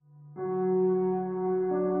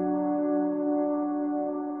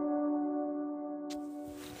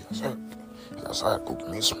Guys, I had to go get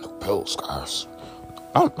me some new pillows, guys.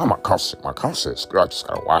 Not my concept. My concept is good. I just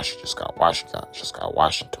gotta wash it. Just gotta wash it, guys. Just gotta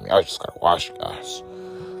wash it to me. I just gotta wash it, guys.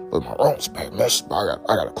 But my room's bad messy, but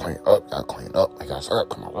I gotta clean it up. Hey, guys, I gotta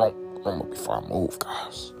clean my room up before I move,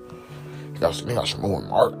 guys. You guys think I should move in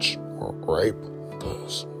March or April?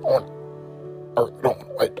 Because I really don't want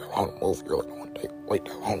to wait that long to move. You really don't want to wait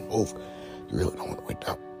that long to move. You really don't want to wait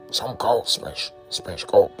that. So I'm gonna call Spanish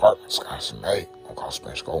Gold Apartments, guys, in May. I'm gonna call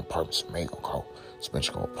Spanish Gold Apartments in May. I'm gonna call Spanish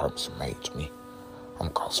Gold Apartments in May to me. I'm gonna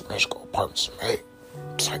call Spanish Gold Apartments in May.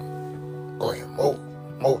 It's like, go ahead and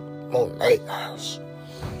move in May, guys.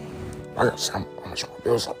 I gotta see how much my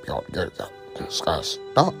bills I'll be all together, guys.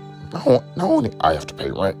 Not only I have to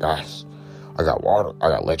pay rent, guys. I got water, I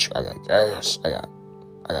got electric, I got gas, I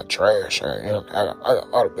got trash, I got a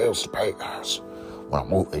lot of bills to pay, guys. When I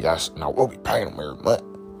move, guys, and I will be paying them every month.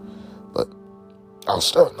 But I'll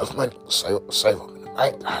still have enough money to save up in the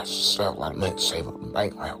bank, guys. Still have a lot of money to save up in the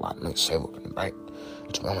bank. I have a lot of money to save up in the bank.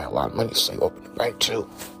 I have a lot of money to save up in the bank too.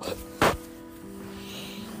 But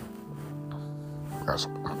guys,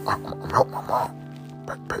 I'm helping my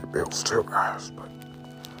mom pay bills too, guys. But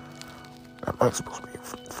that money's supposed to be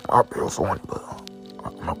for my bills only. But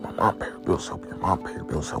I'm helping my mom pay her bills, helping your mom pay her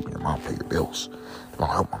bills, helping your mom pay your bills. I'm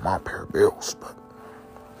gonna help my mom pay her bills, but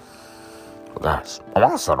guys, I'm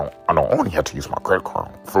also I don't only have to use my credit card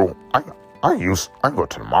on food. I can go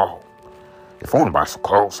to the mall. If I want to buy some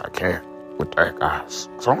clothes, I can with that, guys.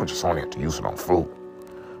 So I only have to use it on food.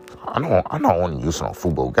 I don't only use it on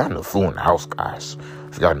food, but we got enough food in the house, guys.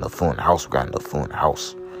 If we got enough food in the house, we got enough food in the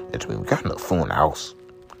house. We got enough food in the house.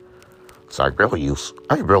 So I really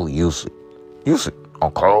use it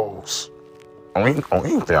on clothes, on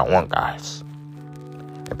anything I want, guys.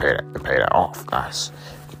 And pay that off, guys.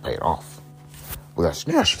 You pay it off. But guys,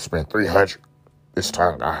 I should spend $300 this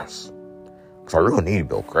time, guys. Because I really need to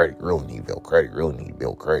build credit. Really need to build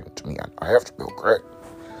credit. To me, I have to build credit.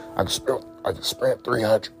 I can spend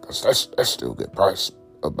 $300 because that's still a good price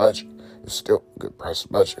of budget. It's still a good price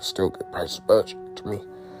of budget. To me.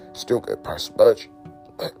 Still a good price of budget.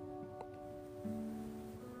 But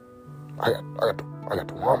I got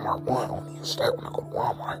the Walmart one. I only use that when I go to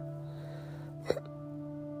Walmart. But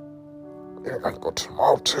then I can go to the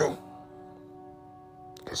mall too.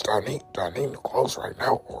 Because I need new clothes right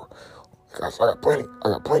now, or guys, I got plenty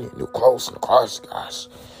of new clothes in the closet, guys.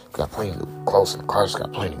 Got plenty of new clothes in the closet. To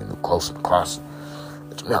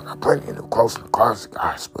me, I got plenty of new clothes in the closet,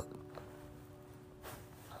 guys. But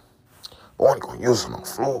I ain't gonna use them on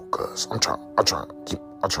food, cause I'm trying to keep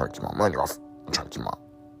my money off. I'm trying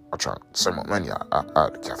to save my money out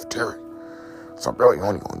of the cafeteria. So I'm really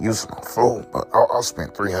only gonna use them on food. But I'll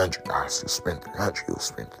spend $300, guys. You'll spend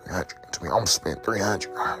 $300. To me, I'm gonna spend $300,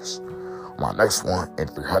 guys. On my next one, and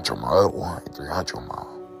 $300 on my other one, and $300 on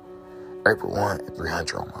my April one, and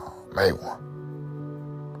 $300 on my May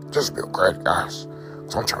one. Just build credit, guys.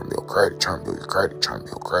 So I'm trying to build credit, trying to build credit.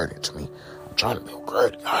 To me, I'm trying to build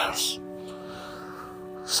credit, guys.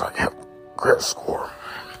 So I have credit score,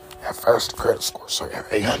 have faster credit score, so I have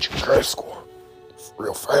 800 credit score,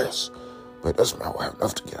 real fast. But it doesn't mean I will have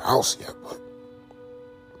enough to get a house yet, but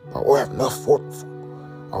I will have enough to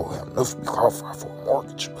be qualified for a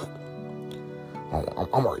mortgage, but I'm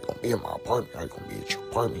already going to be in my apartment. You're already going to be at your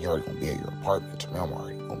apartment. You're already going to be at your apartment. To me, I'm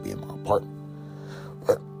already going to be in my apartment.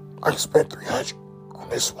 But I can spend $300 on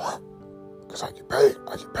this one because I get paid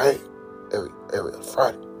every other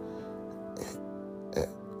Friday.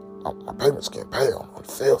 And my payments get paid on the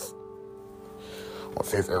 5th. On the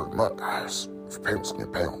 5th every month, guys. Payments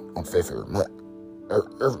get paid on the 5th every month.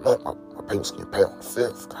 Every month, my payments get paid on the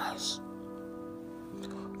 5th, guys.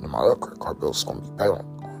 And my other credit card bills is going to be paid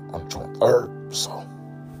on the 23rd. So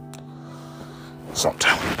I'm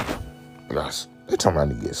telling you, guys, they tell me I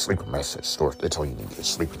need to get a sleeping mess at the store. They tell you need to get a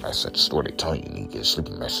sleeping mess at the store. They tell you need to get a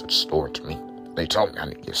sleeping mess at the store to me. They tell me I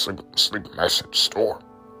need to get a sleeping mess at the store.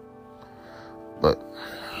 But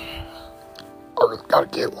I really got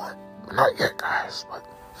to get one. But not yet, guys. But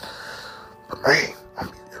May, I'm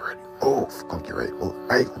going to get ready to move. I'm going to get ready to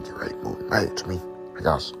move in May. To me.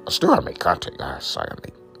 Guys, I still got to make content, guys. So I got to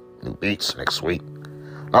make new beats next week.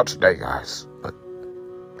 Not today, guys. But,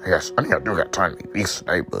 guys, I think I do got time to make beats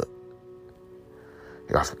today. But,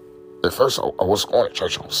 guys, at first I was going to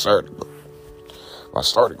church on Saturday. But I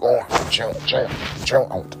started going to June.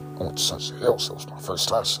 I went to Sunset Hills. It was my first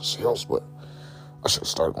time to Sunset Hills. But I should have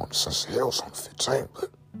started going to Sunset Hills on the 15th. But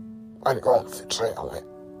I didn't go on the 15th.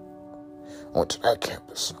 I went to that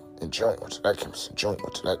campus in June. Went to that campus in June.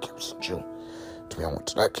 To me, I went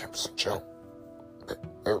to that campus in June.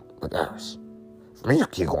 But guys, for me, I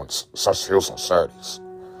keep going to Sunset Hills on Saturdays.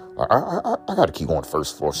 I got to keep going to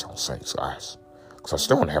first floor on Sundays, guys. Because I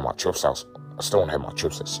still want to have my trips out. I still want to have my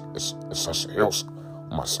trips at Sunset Hills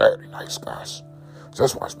on my Saturday nights, guys. So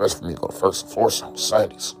that's why it's best for me to go to first floor on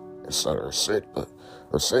Sundays instead of her city. But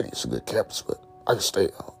her city is a good campus, but I can stay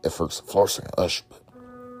at first floor in Usher.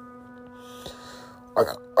 But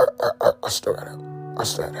I still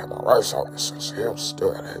had to have my rice out at Sunset Hills.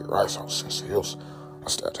 Still had to have rice out at Sunset Hills. I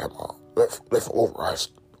still had to have my leftover rice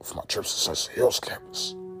for my trips to Sunset Hills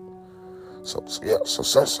campus. So Sunday,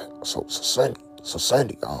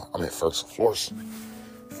 I'm at first floor. If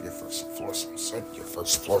you're first floor on Sunday, you're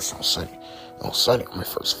first floor on Sunday. And on Sunday, I'm at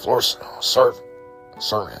first floor serving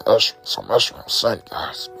at Usher. So I'm ushering on Sunday,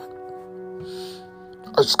 guys. But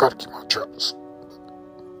I just gotta keep my trips.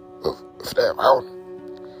 If they have outing,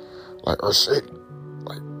 like our city,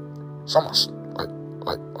 like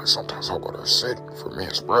sometimes I'll go to our city for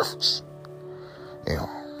men's breakfast. You know,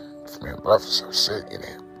 for men's breakfast, our city, and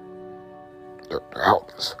then the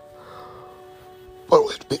outings. But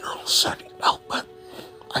we have to be there on Sunday. No, but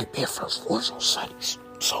I ain't be at first floors on Sundays.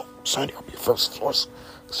 So Sunday I'll be at first floors.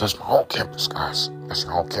 Cause that's my home campus, guys. That's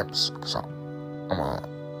my home campus. Cause I'm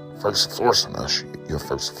first floors in Usher. You're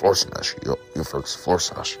first floors in Usher. You're first floors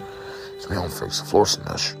in Usher. So me on first floors in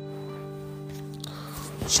Usher.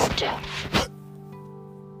 Sometimes, but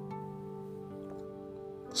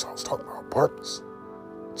so I was talking about apartments.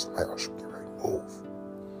 So maybe I should get ready to move.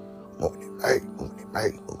 Moving in May.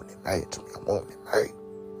 To me, I'm moving in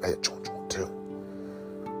May 2022.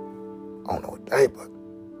 I don't know what day, but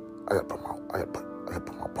I gotta put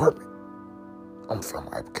my apartment. I'm filling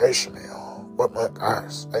my application in what month,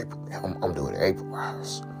 guys? April. I'm doing it in April,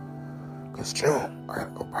 guys. Cause June, I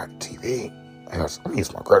gotta go buy the TV. I'm gonna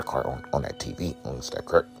use my credit card on that TV. I'm gonna use your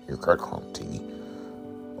credit card on the TV.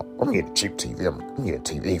 I'm gonna get a cheap TV. I'm gonna get a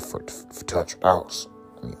TV for $200.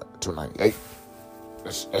 I mean, $298.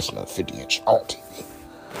 That's another 50-inch on TV.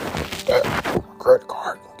 That with my credit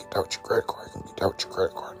card. You can get that with your credit card. You can get that with your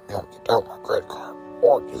credit card. You don't get that with my credit card.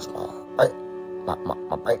 Or use my bank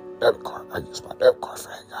debit card. I use my debit card for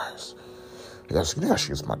that, guys. Yes, I should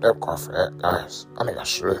use my debit card for that, guys. I think I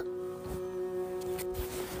should.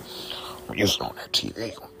 I'm using it on that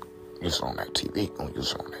TV. I'm gonna use it on that TV. I'm gonna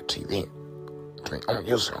use it on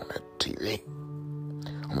that TV.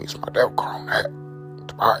 I'm gonna use my debit card on that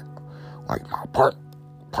to buy it. Like my apartment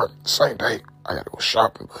same day, I gotta go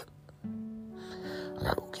shopping, but I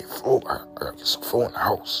gotta go get food. I gotta get some food in the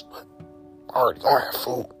house, but I already gonna have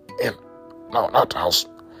food not the house.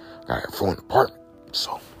 I gotta have food in the apartment,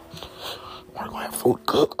 so I'm already gonna have food to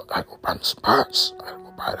cook. I gotta go buy me some pots. I gotta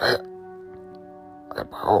go buy that. I gotta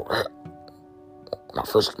buy all that. When I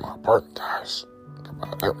first get my apartment, guys, I gotta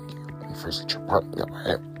buy that. When you first get your apartment, you gotta buy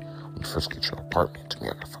that. When you first get your apartment, to me,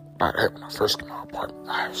 I gotta buy that. When I first get my apartment,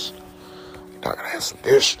 guys, I gotta have some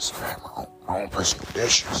dishes. I have my own personal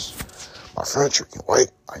dishes. My furniture can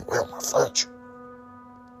wait. I can wait on my furniture.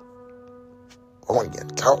 I want to get in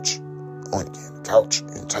the couch. I want to get in the couch and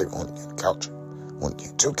the table. I want to get in the couch. I want to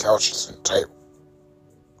get 2 couches and a table.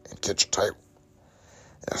 And a kitchen table.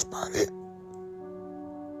 And that's about it.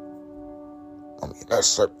 I mean,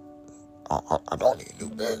 that's it. I don't need a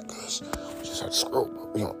new bed because we just had to screw,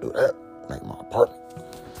 but we don't do that. Make my apartment.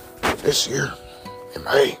 But this year, in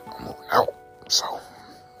May, I'm moving out. So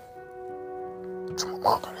my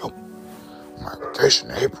mom got help. My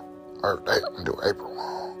vacation in April. I'm going to do April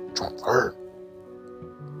 23rd.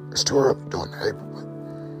 It's too early doing April, but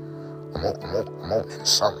I'm moving in the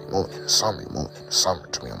summer. Moving in the summer.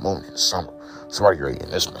 To me, I'm moving in the summer. Somebody ready in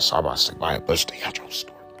this mess. I'm about to say, buy a bus to the outro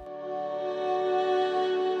store.